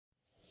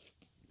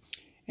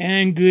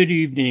And good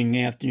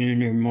evening,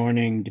 afternoon, or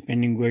morning,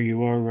 depending where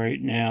you are right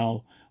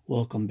now.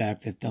 Welcome back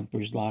to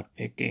Thumper's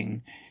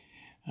Lockpicking.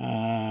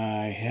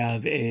 I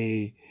have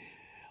a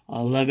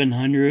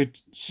 1100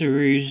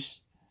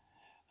 series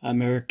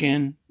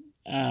American.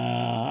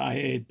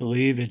 I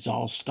believe it's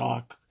all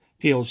stock,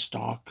 field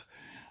stock.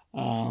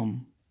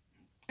 Gonna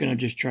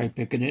just try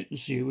picking it and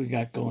see what we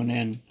got going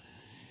in.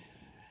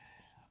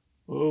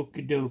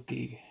 Okie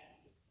dokie.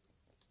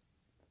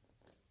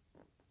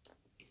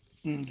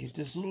 Get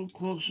this a little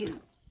closer.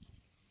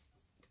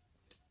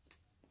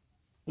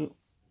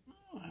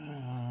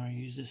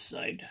 Use this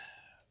side.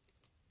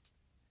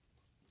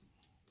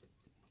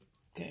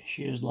 Okay,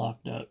 she is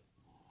locked up.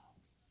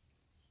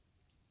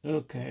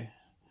 Okay,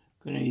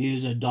 gonna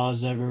use a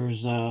Dawes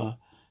Evers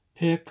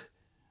pick.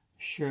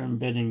 Sure, I'm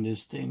betting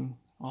this thing.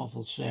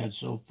 Awful sad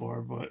so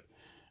far, but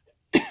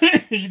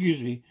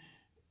excuse me,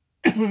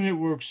 it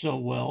works so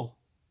well.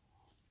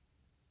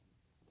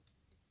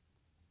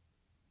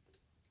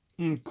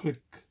 And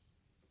click.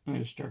 I'm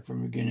gonna start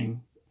from the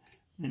beginning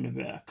in the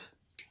back.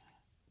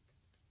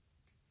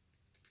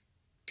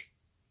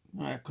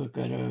 I click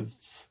out of,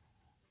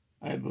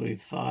 I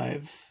believe,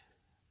 5.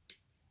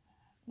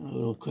 A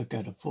little click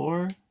out of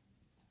 4. A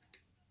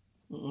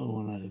little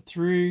one out of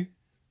 3.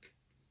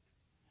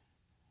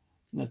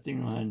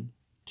 Nothing on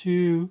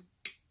 2.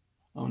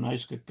 Oh,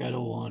 nice click out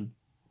of 1.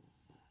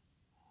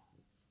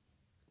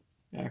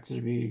 Back to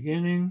the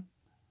beginning.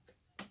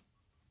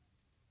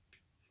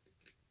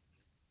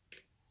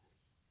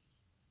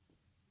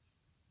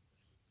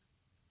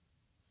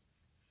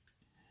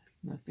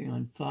 Nothing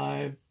on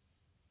 5.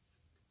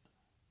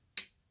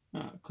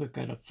 Click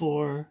out of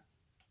 4,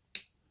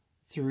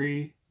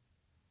 3,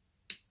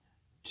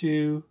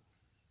 2,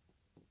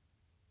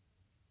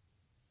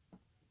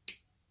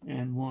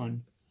 and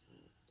 1.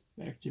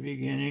 Back to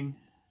beginning.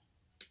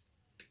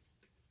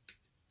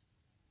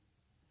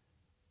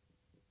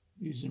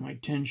 Using my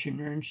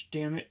tension wrench,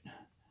 damn it.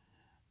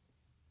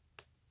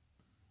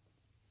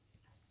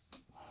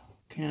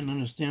 Can't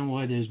understand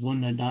why there's one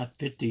that not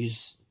fit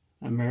these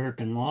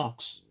American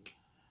locks.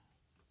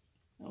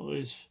 That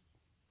was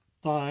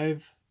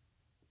 5,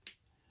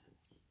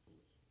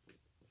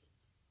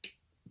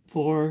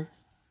 4,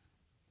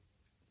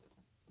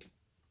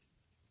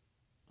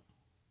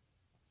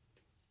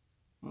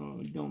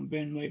 don't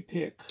bend my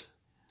pick.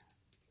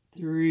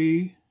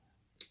 3,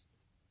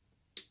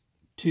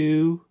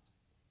 2,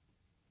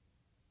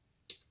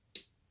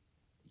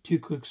 2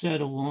 clicks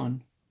out of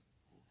 1.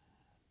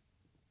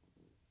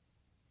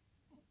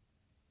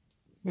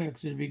 Back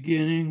to the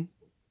beginning.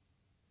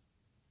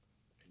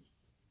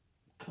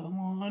 Come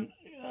on.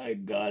 I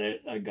got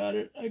it. I got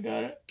it. I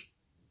got it.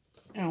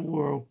 And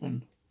we're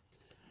open.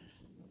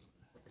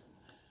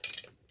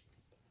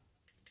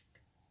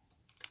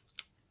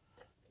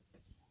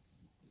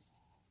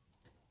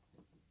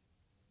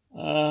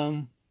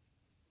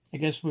 I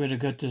guess we're gonna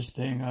cut this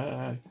thing.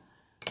 I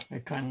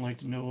kind of like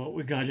to know what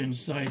we got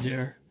inside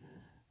there.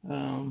 I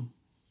don't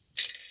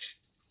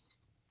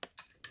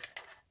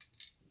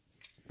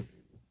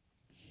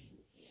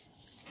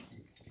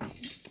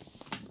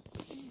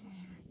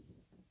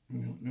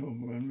know.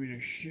 I'm going to need a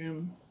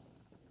shim.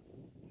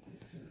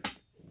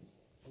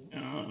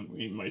 I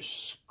need my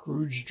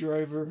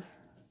screwdriver.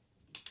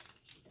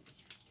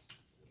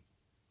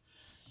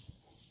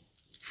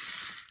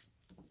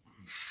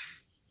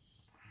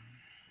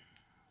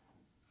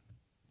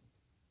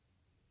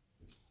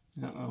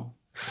 Uh-oh.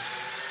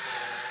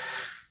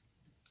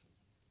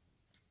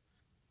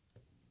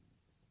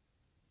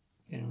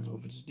 I don't know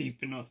if it's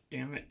deep enough,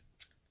 damn it.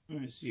 Let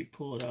me see,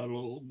 pull it out a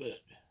little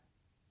bit.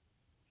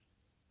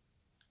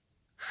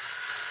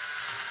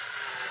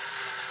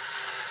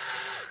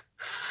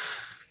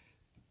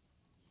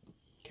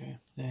 Okay,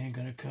 that ain't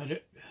gonna cut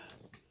it.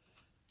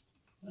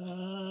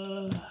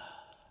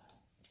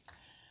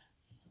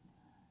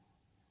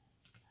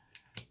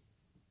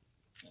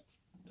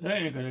 That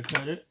ain't gonna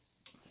cut it.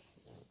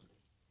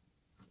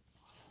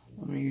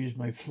 Let me use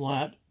my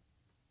flat,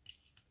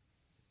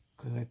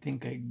 because I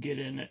think I can get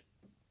in it.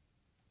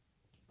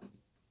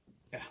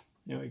 Yeah,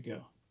 there we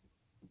go.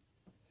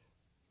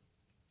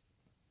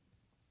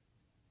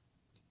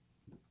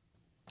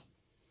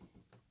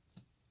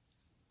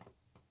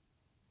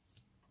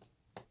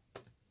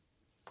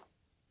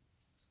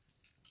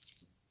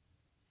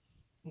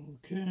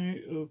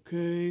 Okay,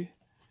 okay.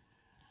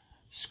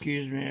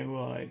 Excuse me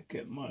while I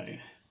get my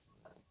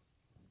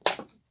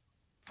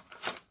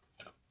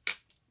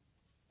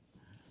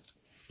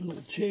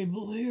little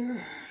table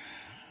here.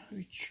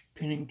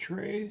 Pinning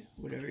tray,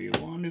 whatever you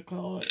want to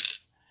call it.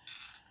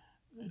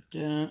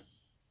 But,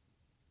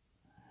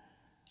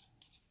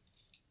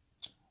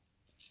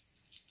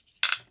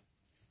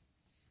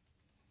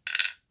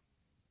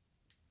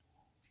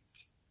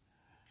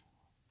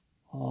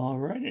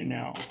 alrighty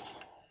now.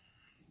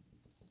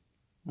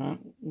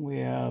 We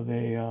have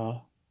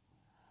a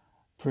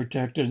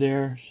protector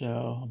there,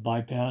 so a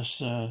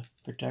bypass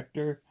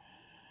protector.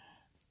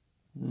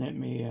 Let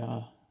me,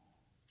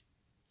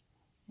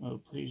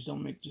 oh please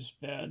don't make this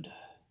bad.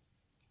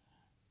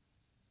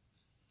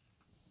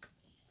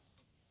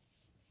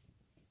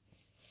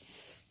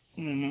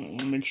 And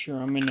I'll make sure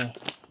I'm in the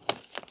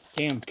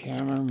damn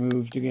camera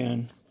moved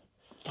again.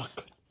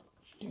 Fuck.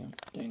 Damn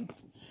thing.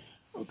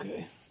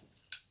 Okay.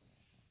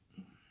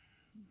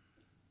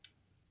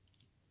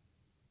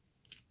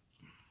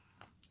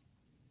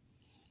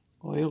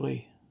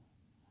 Oily.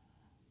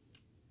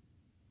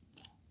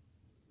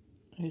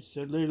 It's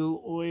a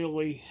little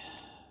oily.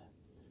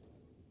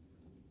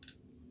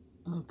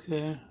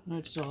 Okay,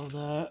 that's all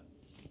that.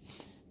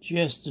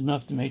 Just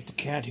enough to make the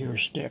cat hair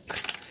stick.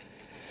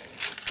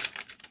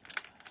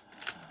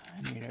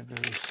 I need a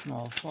very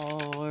small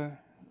follower.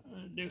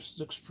 This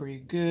looks pretty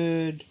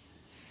good.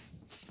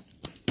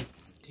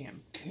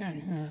 Damn cat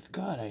hair.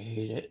 God, I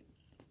hate it.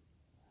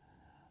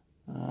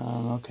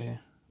 Okay.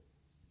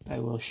 I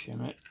will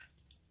shim it.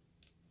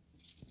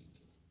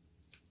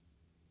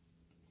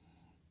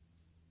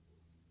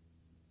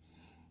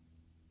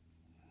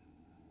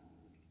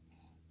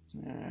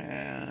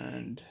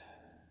 And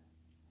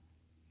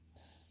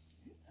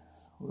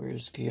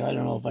where's the key? I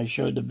don't know if I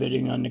showed the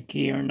bidding on the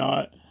key or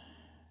not.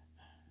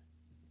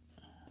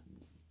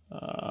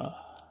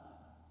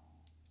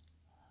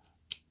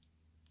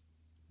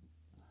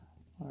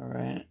 All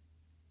right.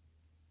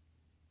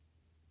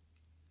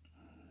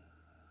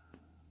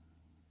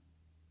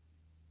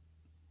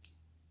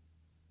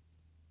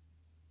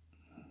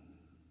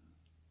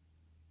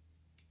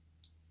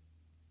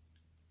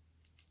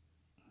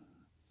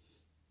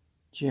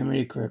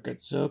 Jiminy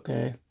Crickets.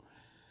 Okay.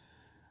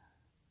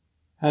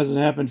 Hasn't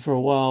happened for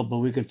a while, but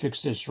we could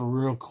fix this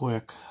real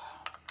quick.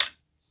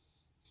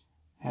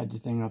 Had the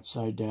thing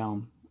upside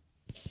down.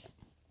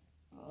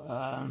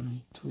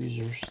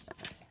 Tweezers.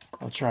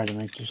 I'll try to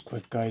make this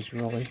quick, guys,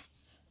 really.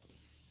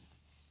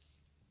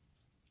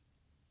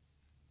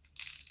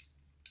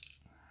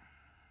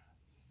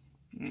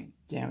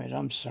 Damn it,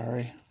 I'm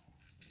sorry.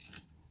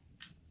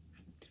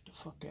 Get the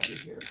fuck out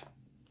of here.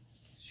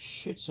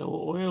 Shit's so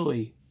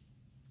oily.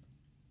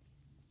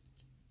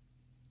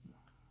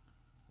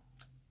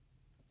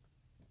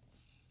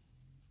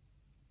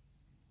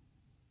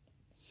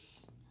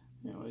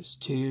 It was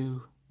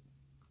two.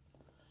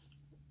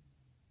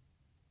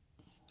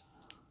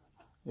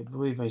 I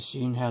believe I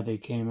seen how they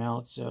came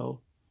out,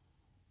 so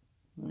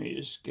let me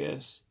just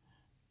guess.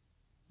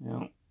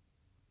 No.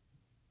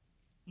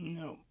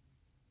 No.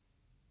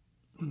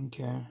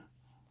 Okay.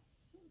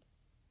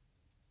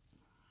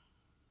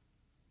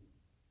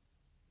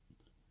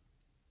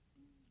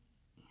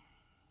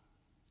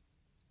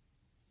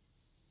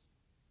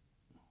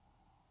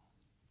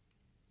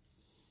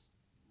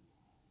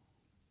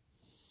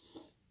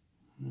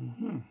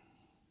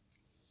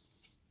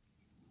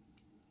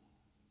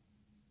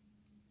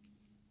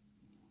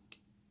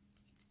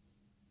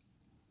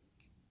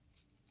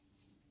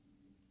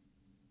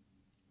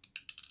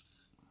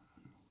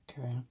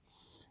 Okay,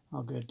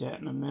 I'll get that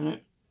in a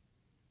minute.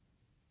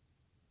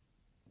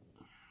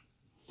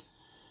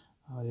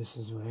 Oh, this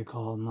is what I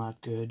call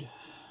not good.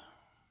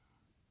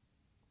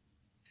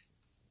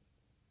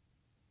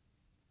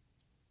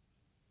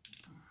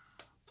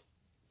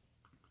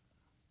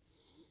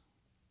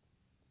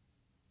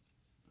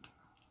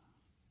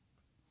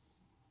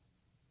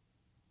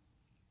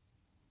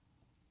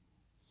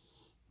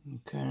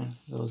 Okay,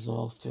 those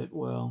all fit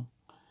well.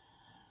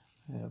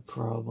 I had a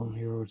problem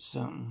here with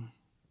something.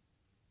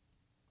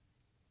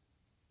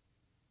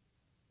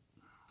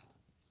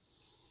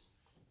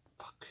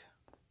 Fuck.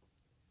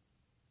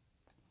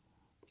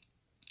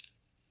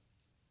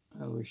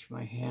 I wish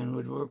my hand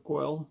would work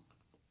well.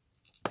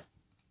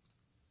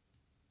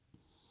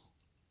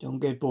 Don't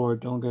get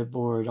bored, don't get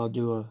bored. I'll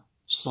do a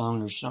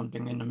song or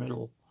something in the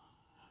middle.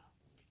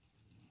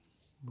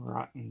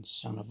 Rotten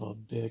son of a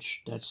bitch.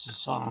 That's the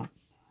song.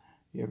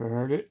 You ever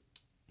heard it?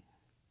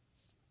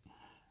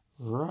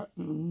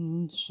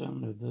 Rotten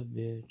son of a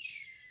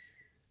bitch.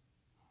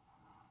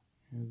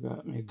 You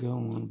got me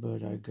going,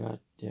 but I got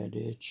that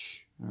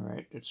itch.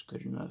 Alright, that's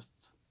good enough.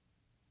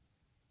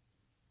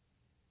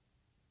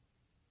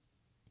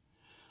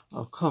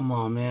 Oh, come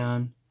on,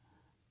 man.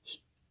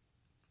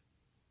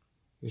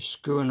 You're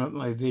screwing up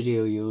my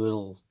video, you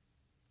little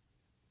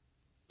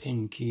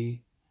pin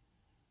key.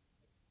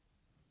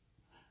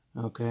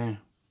 Okay,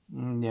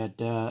 get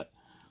that.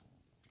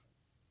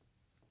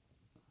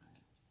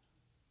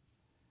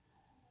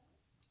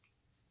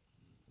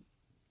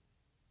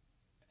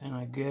 And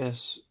I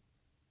guess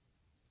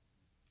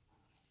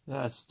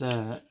that's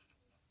that.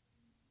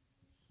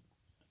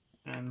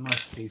 I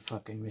must be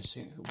fucking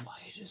missing. Why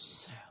does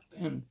this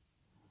happen?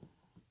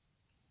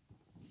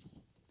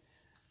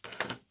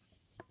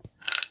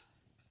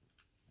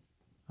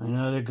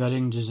 Another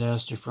gutting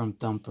disaster from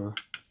Thumper.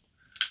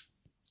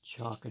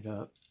 Chalk it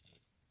up.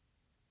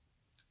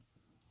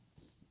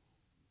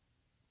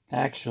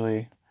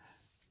 Actually,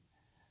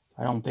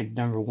 I don't think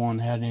number one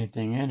had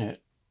anything in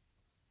it.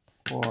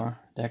 Or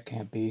that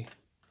can't be.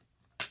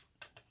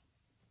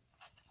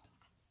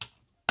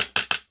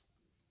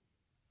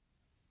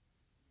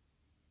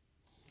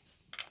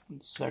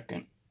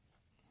 Second.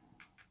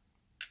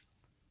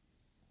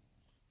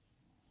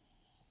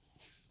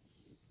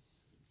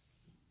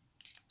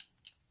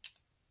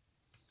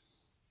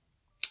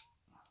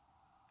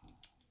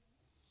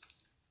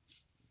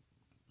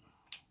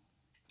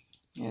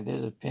 Yeah,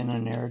 there's a pin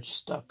in there. It's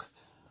stuck.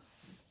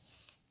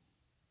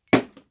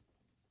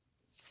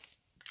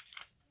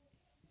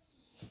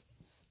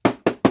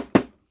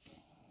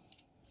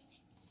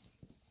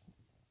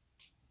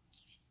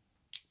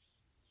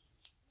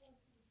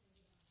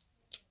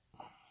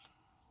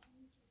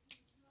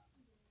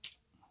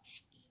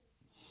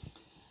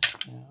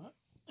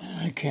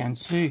 I can't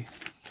see.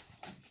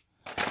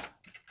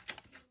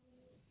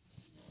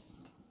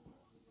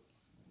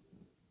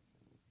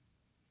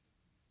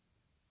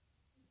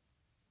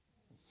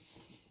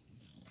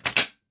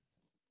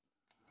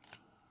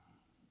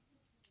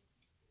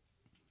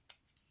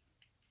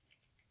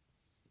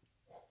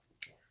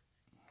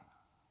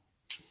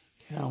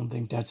 I don't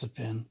think that's a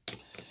pin.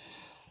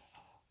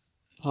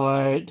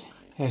 Alright,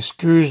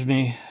 excuse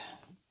me.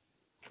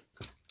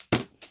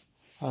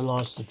 I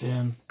lost the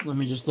pin. Let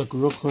me just look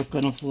real quick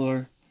on the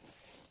floor.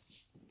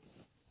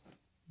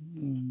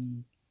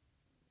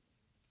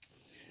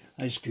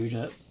 I screwed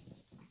up.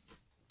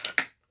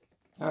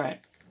 Alright,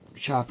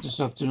 chalk this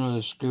up to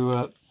another screw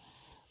up.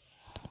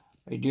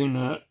 I do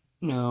not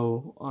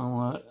know on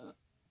what.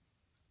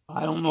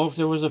 I don't know if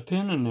there was a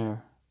pin in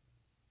there.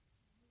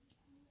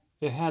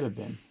 It had to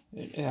been.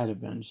 It had to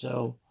been.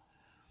 So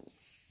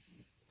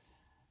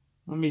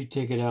let me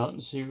take it out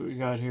and see what we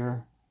got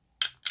here.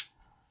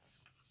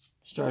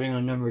 Starting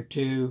on number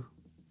 2.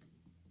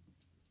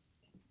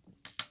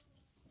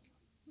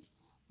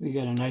 We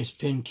got a nice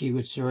pin key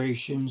with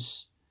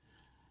serrations.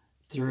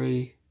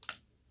 3.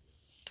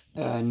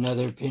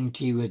 Another pin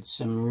key with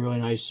some really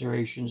nice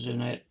serrations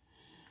in it.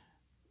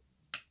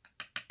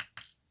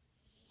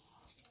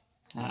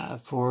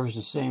 4 is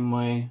the same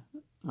way.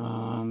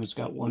 It's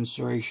got 1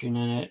 serration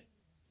in it.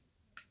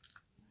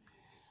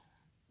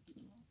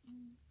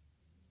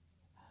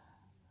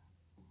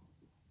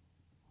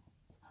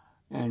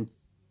 And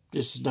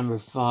this is number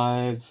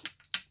 5.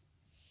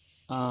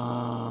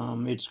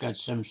 It's got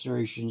some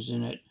serrations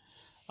in it.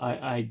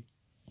 I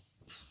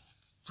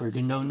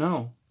freaking don't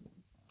know.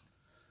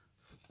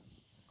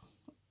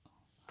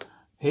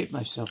 Hate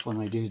myself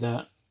when I do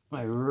that.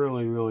 I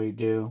really, really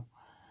do.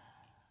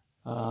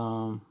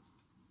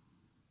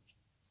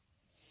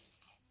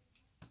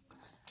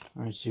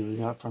 Let's see what we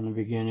got from the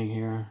beginning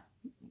here.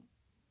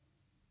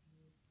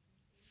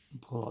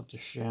 Pull out the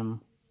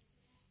shim.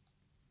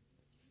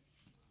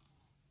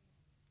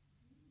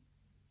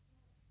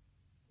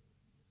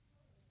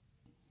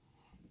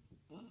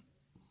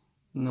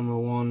 Number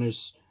 1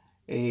 is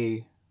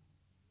a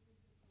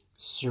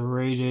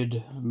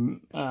serrated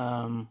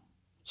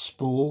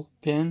spool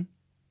pin.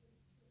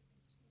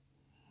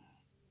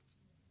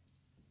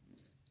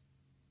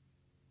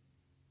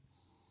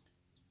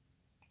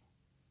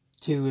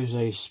 Two is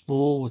a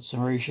spool with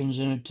serrations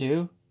in it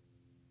too.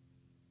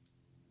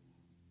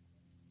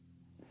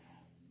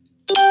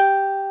 3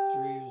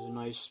 is a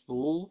nice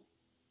spool.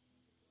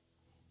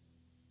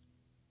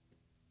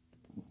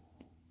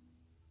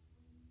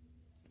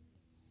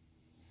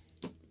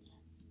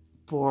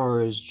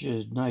 4 is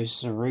just nice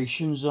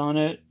serrations on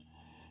it.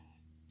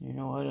 You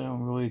know what? I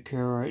don't really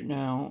care right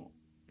now.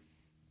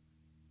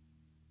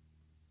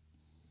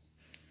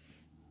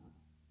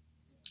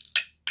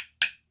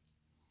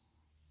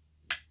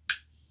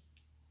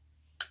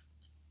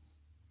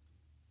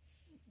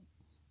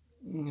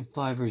 And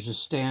 5 is a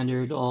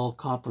standard, all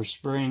copper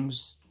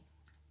springs.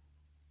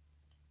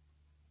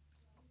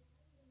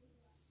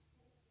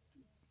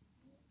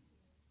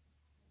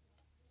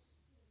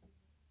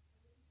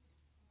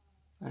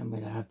 I'm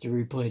going to have to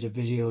replay the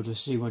video to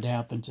see what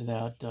happened to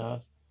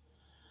that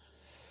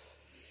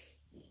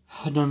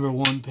number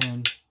 1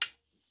 pin.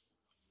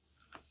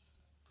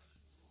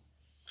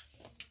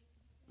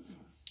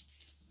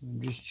 Let me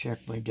just check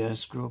my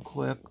desk real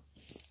quick.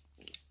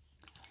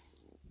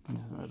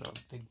 What a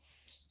big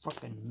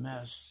fucking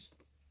mess.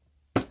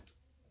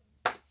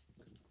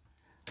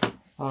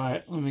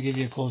 Alright, let me give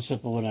you a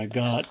close-up of what I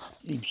got.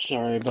 I'm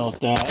sorry about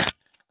that.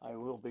 I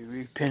will be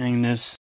repinning this.